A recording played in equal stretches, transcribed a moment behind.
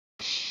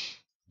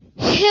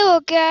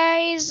Hello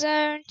guys,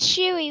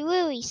 Chewy,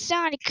 Willy,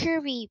 Sonic,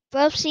 Kirby,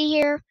 Bubsy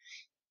here.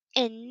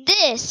 In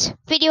this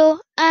video,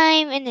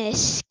 I'm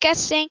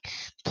discussing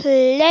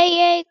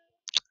playing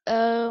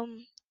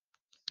another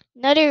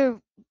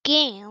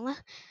game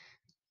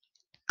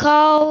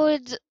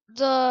called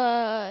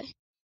the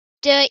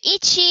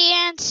Itchy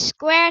and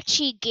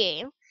Scratchy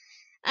game.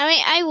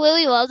 I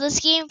really love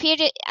this game,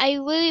 Peter. I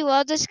really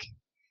love this.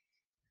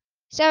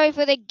 Sorry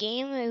for the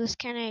game; it was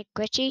kind of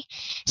glitchy.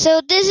 So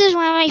this is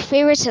one of my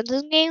favorite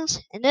Simpsons games,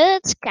 and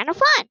it's kind of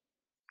fun.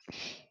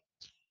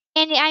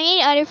 And I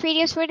made other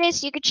videos for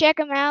this. You can check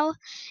them out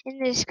in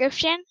the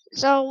description.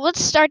 So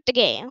let's start the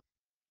game.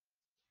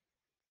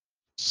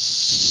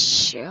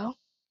 So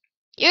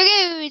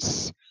you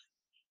guys,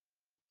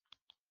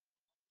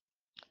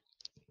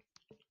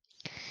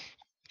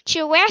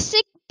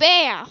 Jurassic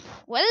Bear.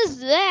 What is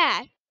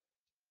that?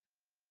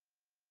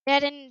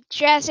 That in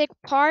Jurassic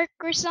Park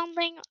or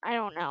something? I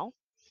don't know.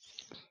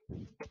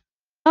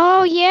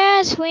 Oh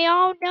yes, we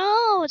all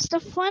know it's the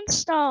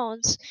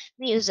Flintstones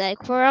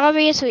music for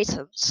obvious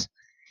reasons.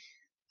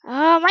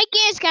 My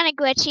game is kind of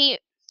glitchy.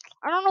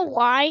 I don't know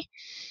why.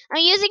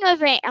 I'm using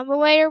my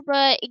emulator,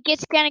 but it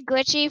gets kind of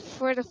glitchy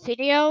for the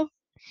video.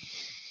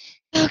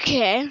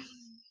 Okay.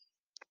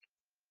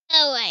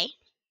 No way.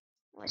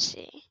 Let's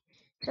see.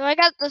 So I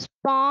got this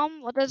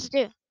bomb. What does it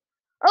do?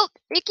 Oh,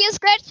 it kills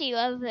Scratchy.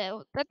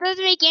 That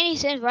doesn't make any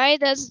sense. Why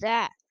does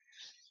that?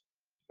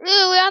 Ooh,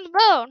 we're on the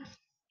bone.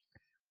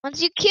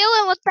 Once you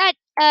kill him with that,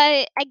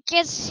 I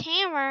guess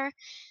hammer,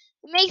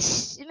 it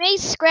makes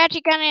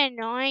Scratchy kind of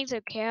annoying to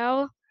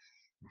kill.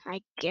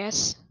 I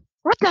guess.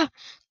 What the?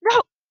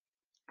 No.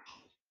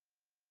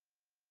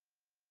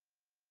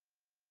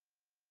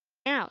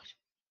 Out.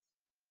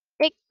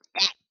 Take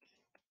that.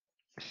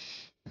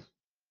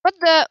 What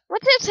the?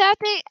 What's this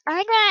happening?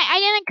 I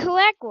didn't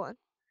collect one.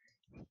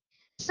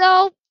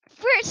 So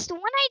first, when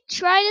I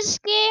try this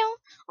game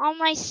on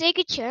my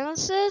Sega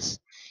Genesis,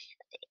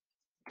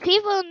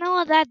 people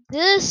know that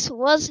this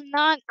was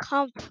not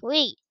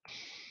complete.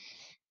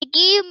 The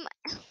game,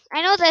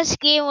 I know this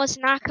game was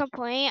not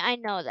complete. I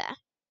know that.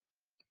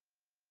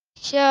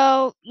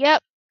 So,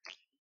 yep,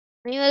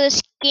 maybe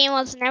this game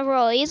was never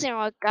released and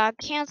it got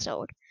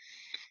canceled.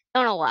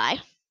 Don't know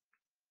why.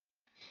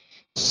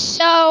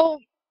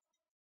 So,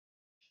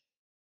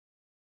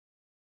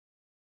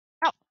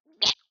 oh,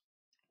 yeah,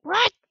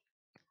 what?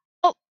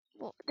 Oh,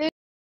 there's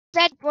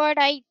that word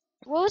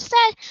what was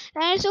that?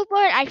 Dinosaur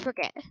word? I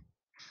forget.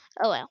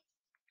 Oh well.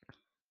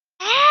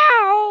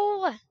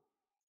 Ow!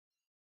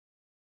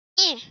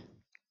 Eh,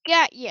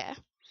 got ya,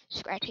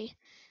 Scratchy.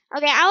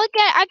 Okay,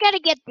 I gotta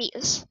get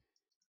these.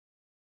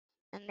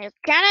 And they're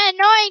kind of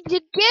annoying to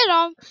get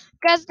them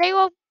because they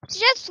will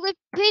just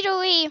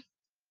repeatedly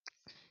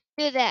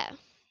do that.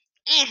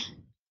 Eh,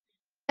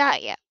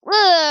 got ya.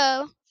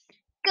 Whoa,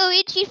 go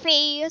itchy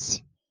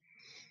face.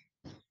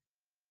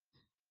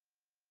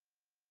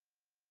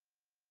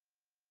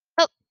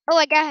 Oh, oh,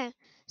 I got him.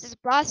 Is this the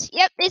boss?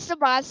 Yep, it's the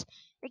boss.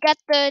 We got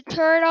the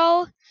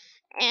turtle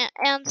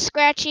and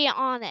Scratchy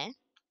on it.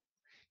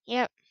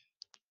 Yep.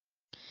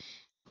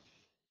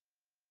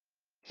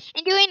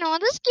 And do you know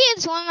this game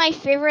is one of my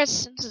favorite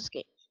Simpsons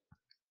games?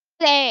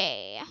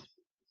 Say,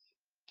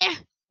 eh,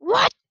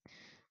 what?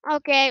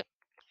 Okay,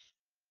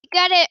 you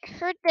gotta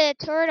hurt the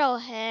turtle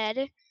head.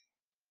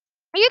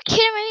 Are you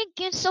kidding me? The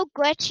game's so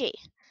glitchy.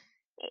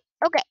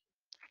 Okay.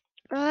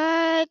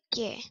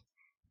 Okay.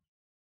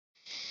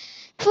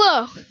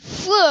 Flow,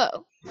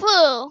 flow,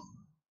 flow.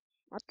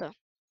 What the?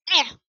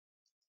 Eh.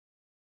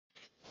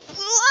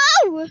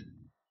 Whoa!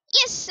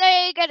 Yes,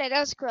 I got it.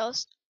 That was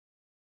close.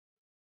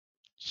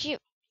 Shoot.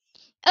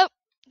 Oh,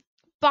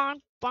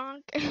 bonk,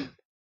 bonk.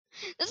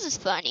 This is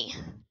funny.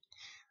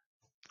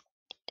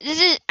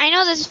 I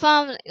know this is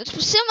from, it's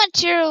similar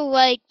to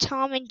like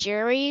Tom and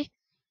Jerry.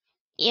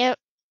 Yep.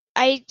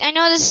 I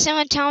know this is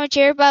similar to Tom and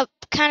Jerry, but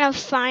kind of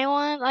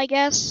violent, I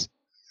guess.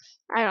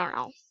 I don't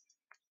know.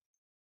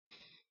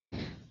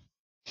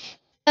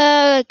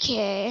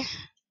 Okay.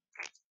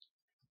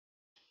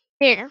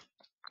 Here.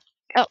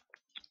 Oh.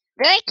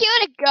 Did I kill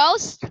a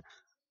ghost?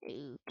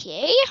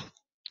 Okay.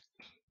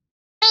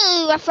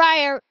 Ooh, a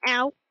fire.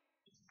 Ow.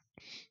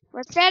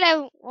 What's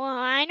that? Well,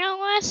 I know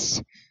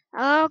what's.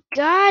 Oh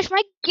gosh,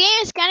 my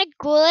game is kind of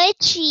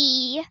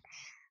glitchy.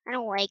 I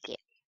don't like it.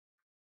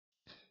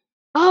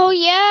 Oh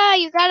yeah,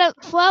 you gotta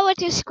flow it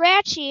to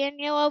Scratchy and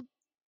you'll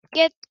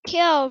get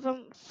killed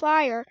from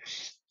fire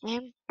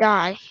and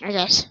die, I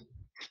guess,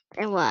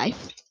 in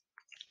life.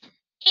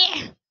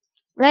 Yeah.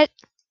 Let.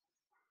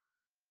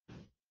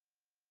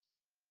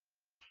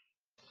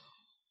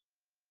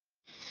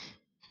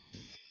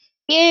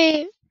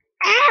 Yeah.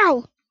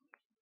 Ow!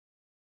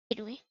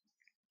 Anyway.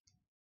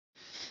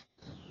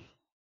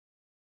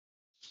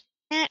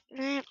 Nah,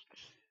 nah.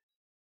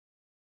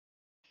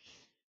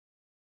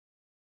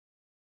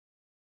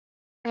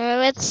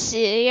 Let's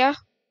see.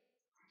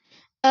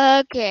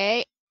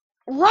 Okay.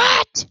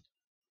 What?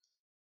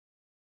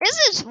 This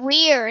is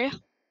weird.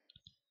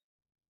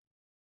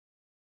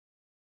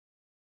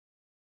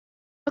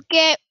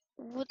 Okay.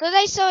 Did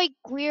I saw a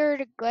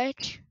weird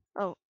glitch?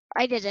 Oh,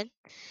 I didn't.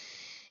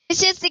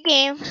 It's just the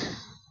game.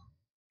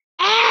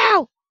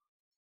 Ow!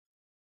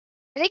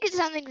 I think it's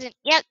something's in.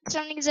 Yep,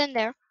 something's in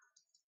there.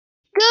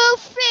 Go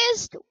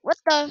fist! What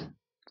the?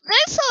 Did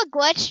I saw a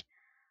glitch?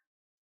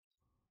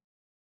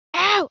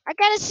 Ow! I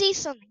gotta see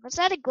something. Was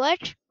that a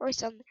glitch or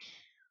something?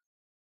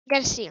 I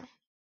gotta see.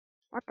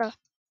 What the?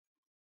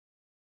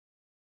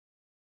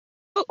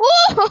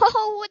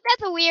 Oh,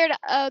 that's a weird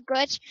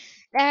glitch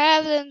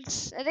that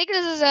happens. I think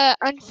this is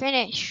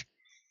unfinished.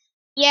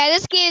 Yeah,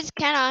 this game is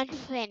kind of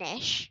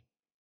unfinished.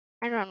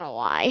 I don't know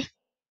why.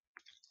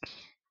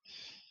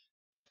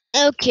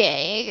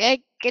 Okay,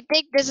 I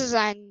think this is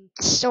a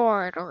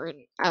sword or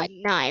a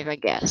knife, I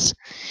guess.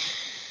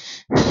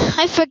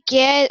 I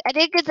forget. I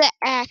think it's an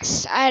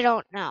axe. I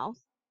don't know.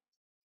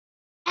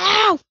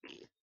 Ow!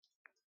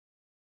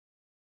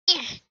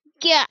 Yeah,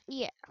 yeah,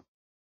 yeah.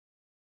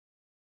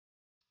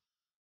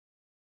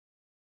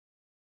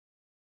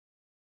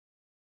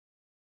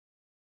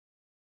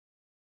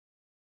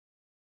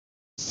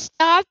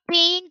 Stop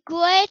being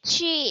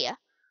glitchy.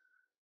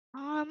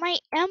 My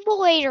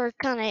emulator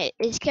kind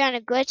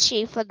of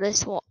glitchy for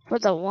this for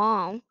the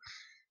wall.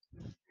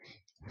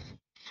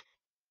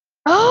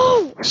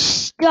 Oh,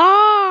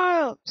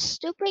 stop!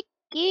 Stupid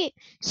game.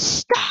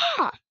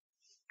 Stop!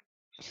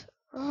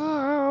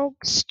 Oh,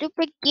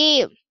 stupid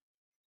game.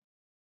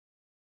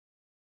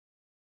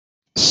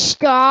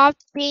 Stop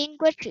being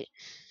glitchy.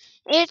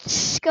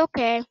 It's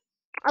okay.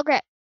 Okay.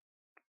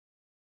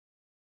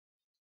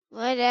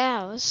 What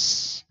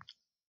else?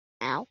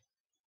 Ow.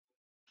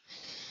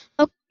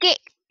 Okay.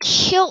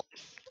 Chill.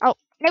 Oh,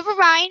 never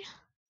mind.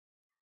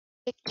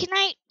 Can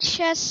I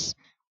just.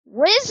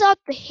 What is up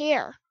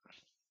here?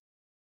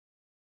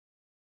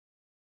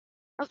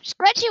 Oh,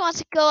 Scratchy wants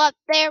to go up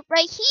there, but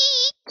he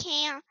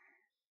can't.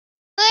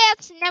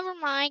 Let's never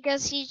mind,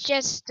 cause he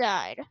just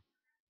died.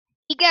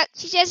 He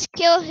just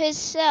killed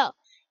himself.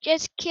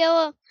 Just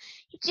kill him.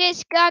 He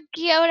just got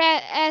killed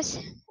as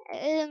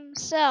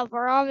himself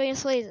for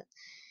obvious reasons.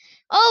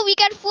 Oh, we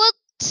got flip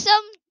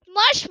some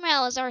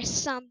marshmallows or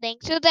something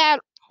to that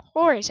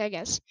horse, I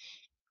guess.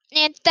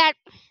 And that,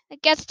 I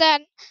guess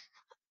that,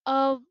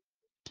 uh,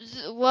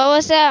 what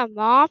was that, a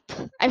mop?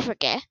 I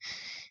forget.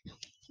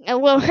 It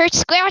will hurt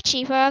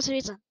Scratchy for that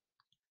reason.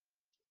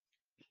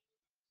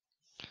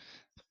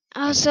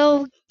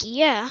 Also,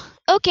 yeah.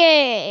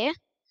 Okay.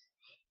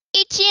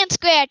 Itchy and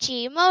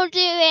Scratchy,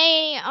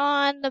 motivate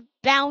on the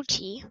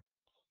bounty.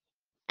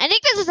 I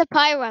think this is a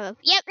pirate.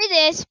 Yep, it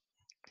is.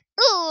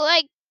 Ooh,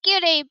 I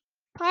get a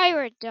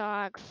pirate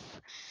dog.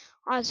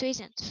 On those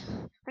reasons.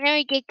 Whenever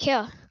you get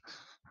killed.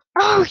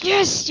 Oh,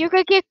 yes, you're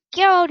gonna get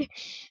killed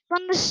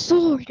from the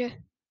sword.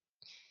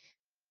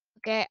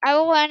 Okay, I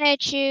wanna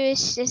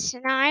choose this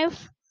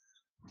knife.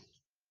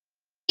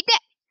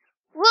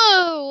 Whoa,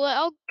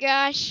 oh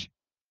gosh.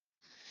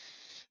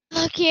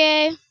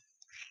 Okay,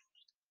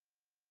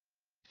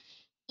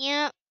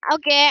 yeah,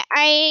 okay,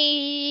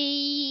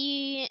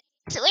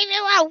 So leave me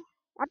alone.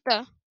 What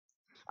the?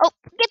 Oh,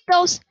 get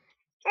those.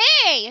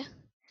 Hey,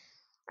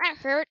 that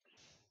hurt.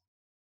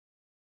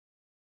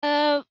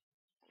 Uh,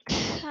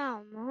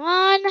 come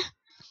on.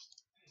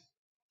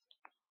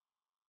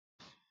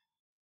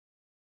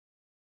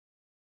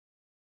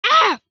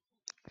 Ah,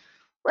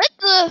 what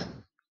the?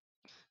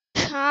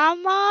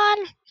 Come on.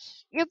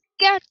 You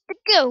got to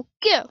go,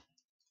 go.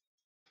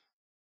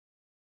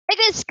 It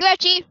is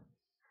Scratchy.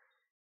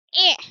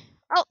 Yeah.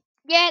 Oh,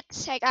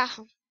 yes, I got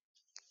him.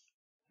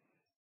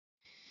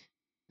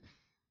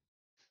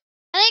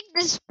 I think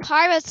this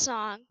pirate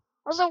song.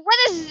 Also, what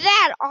is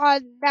that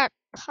on that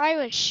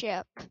pirate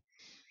ship?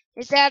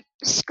 Is that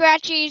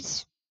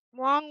Scratchy's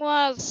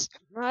long-lost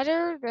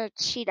mother that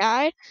she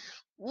died?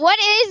 What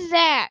is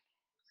that?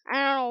 I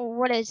don't know.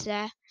 What is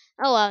that?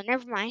 Oh well,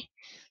 never mind.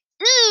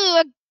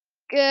 Ooh,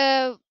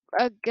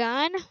 a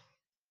gun?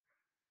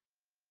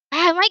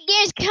 Ah, my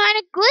game's kind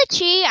of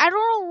glitchy. I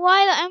don't know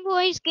why the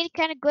envoy is getting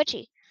kind of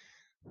glitchy.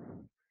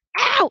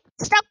 Ow!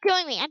 Stop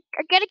killing me. I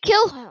gotta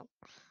kill him.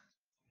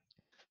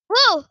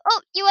 Whoa!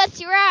 Oh, you lost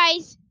your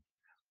eyes.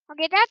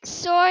 Okay, that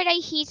sword that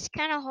he's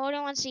kind of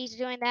holding once he's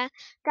doing that,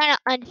 kind of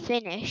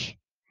unfinished.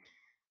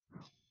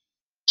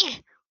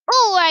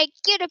 Oh, I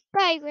get a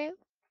pirate.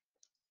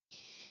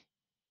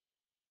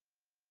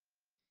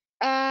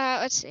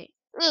 Let's see.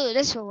 Ooh,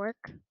 this will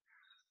work.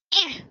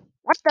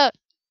 What the?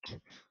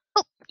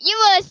 Oh, you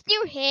lost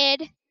your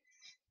head.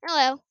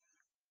 Hello.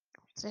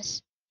 What's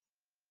this?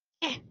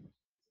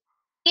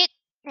 Get.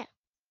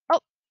 Oh,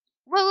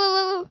 whoa, whoa,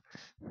 whoa,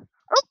 whoa.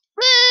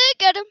 Oh,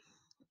 got him.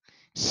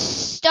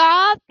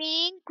 Stop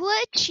being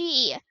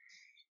glitchy.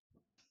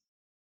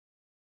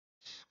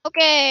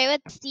 Okay,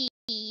 let's see.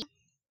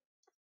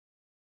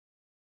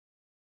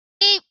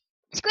 Hey,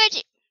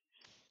 Scratchy.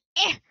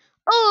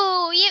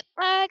 Oh, yep,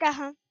 I got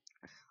him.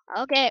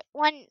 Okay,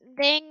 one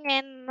thing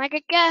and like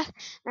a guy.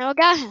 Now I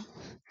got him.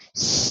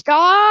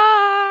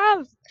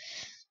 Stop!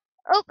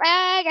 Oh,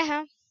 I got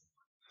him.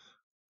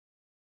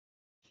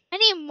 I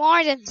need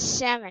more than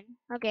 7.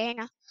 Okay, hang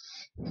on.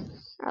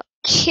 I'll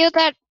kill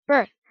that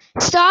bird.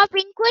 Stop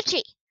being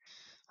glitchy.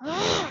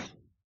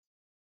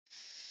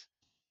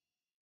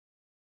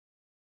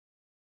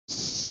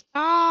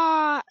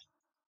 Stop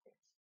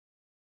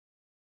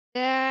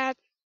that.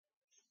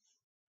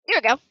 Here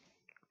we go.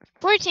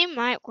 14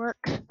 might work,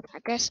 I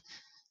guess.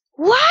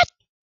 What?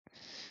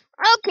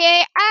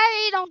 Okay,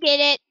 I don't get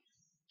it.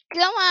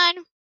 Come on.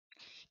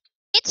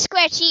 It's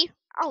Scratchy.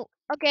 Oh,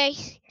 okay.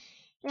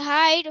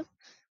 Hide.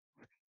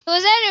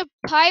 Was that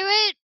a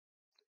pirate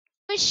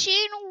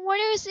machine? What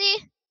is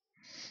it?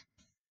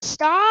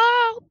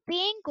 Stop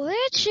being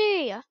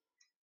glitchy.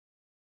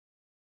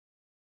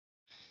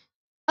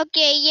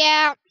 Okay,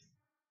 yeah.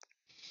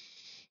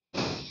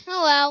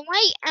 Oh well,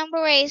 my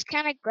Ember Ray is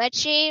kind of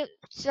glitchy,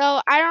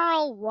 so I don't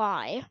know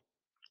why.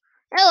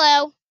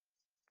 Hello.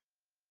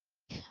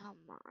 Come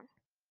on.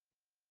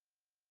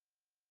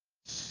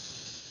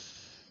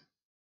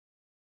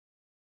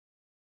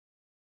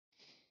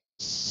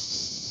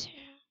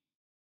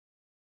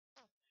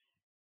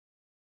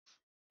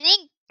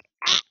 Think.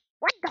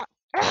 What the?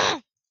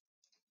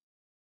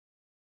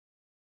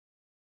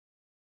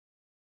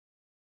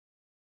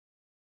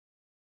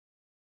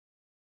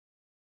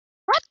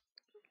 What?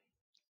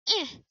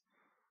 Eh.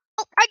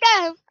 Oh, I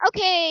got him.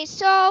 Okay,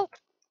 so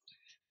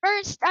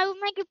first I will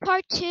make a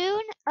part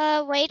two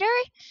later.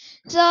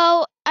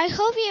 So I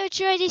hope you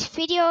enjoyed this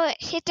video.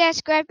 Hit that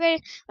subscribe button,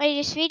 like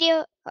this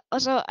video.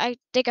 Also, I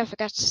think I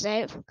forgot to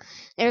save.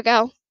 There we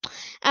go.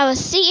 I will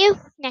see you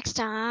next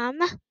time.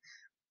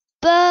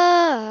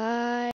 Bye.